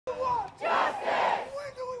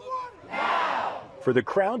For the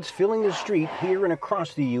crowds filling the street here and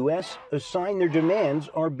across the U.S., a sign their demands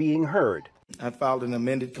are being heard. I filed an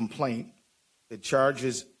amended complaint that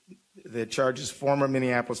charges former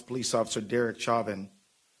Minneapolis police officer Derek Chauvin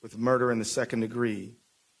with murder in the second degree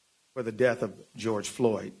for the death of George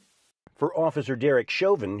Floyd. For Officer Derek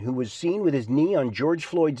Chauvin, who was seen with his knee on George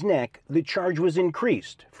Floyd's neck, the charge was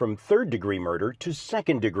increased from third-degree murder to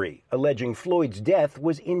second-degree, alleging Floyd's death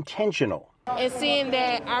was intentional. And seeing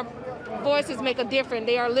that our voices make a difference,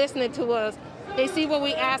 they are listening to us. They see what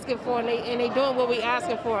we're asking for, and they doing what we're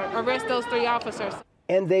asking for. Arrest those 3 officers.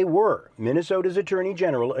 And they were. Minnesota's Attorney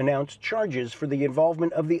General announced charges for the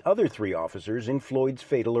involvement of the other 3 officers in Floyd's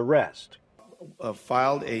fatal arrest.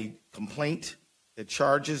 Filed a complaint that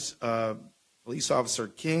charges police officer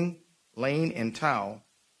King, Lane, and Tao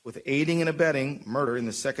with aiding and abetting murder in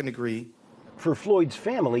the second degree. For Floyd's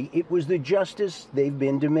family, it was the justice they've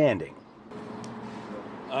been demanding.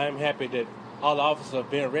 I'm happy that all the officers have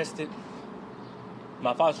been arrested.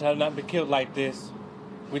 My fathers have not been killed like this.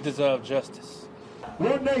 We deserve justice.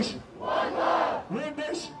 One nation. One God. One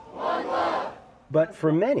nation. One God. But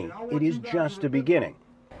for many, it is just a beginning.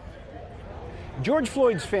 George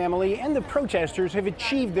Floyd's family and the protesters have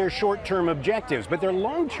achieved their short-term objectives, but their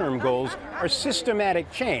long-term goals are systematic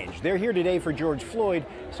change. They're here today for George Floyd,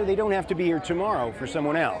 so they don't have to be here tomorrow for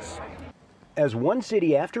someone else. As one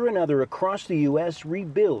city after another across the U.S.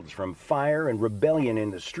 rebuilds from fire and rebellion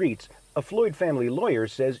in the streets, a Floyd family lawyer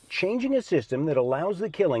says changing a system that allows the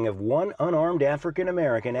killing of one unarmed African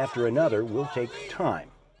American after another will take time.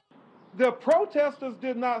 The protesters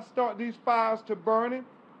did not start these fires to burning.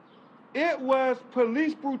 It was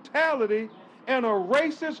police brutality and a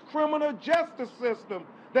racist criminal justice system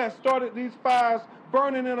that started these fires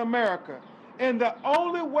burning in America. And the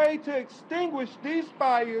only way to extinguish these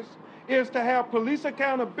fires is to have police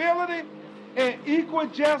accountability and equal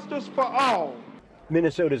justice for all.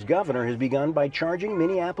 Minnesota's governor has begun by charging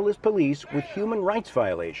Minneapolis police with human rights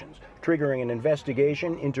violations, triggering an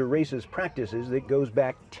investigation into racist practices that goes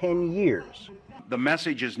back 10 years. The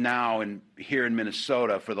message is now here in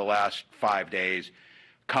Minnesota for the last 5 days,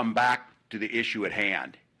 come back to the issue at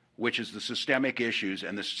hand, which is the systemic issues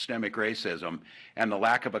and the systemic racism and the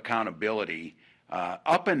lack of accountability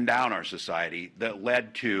up and down our society that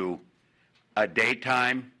led to a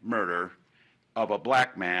daytime murder of a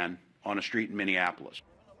black man on a street in Minneapolis.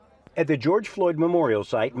 At the George Floyd Memorial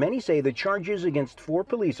site, many say the charges against 4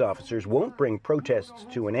 police officers won't bring protests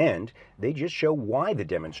to an end. They just show why the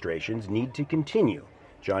demonstrations need to continue.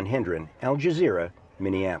 John Hendren, Al Jazeera,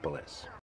 Minneapolis.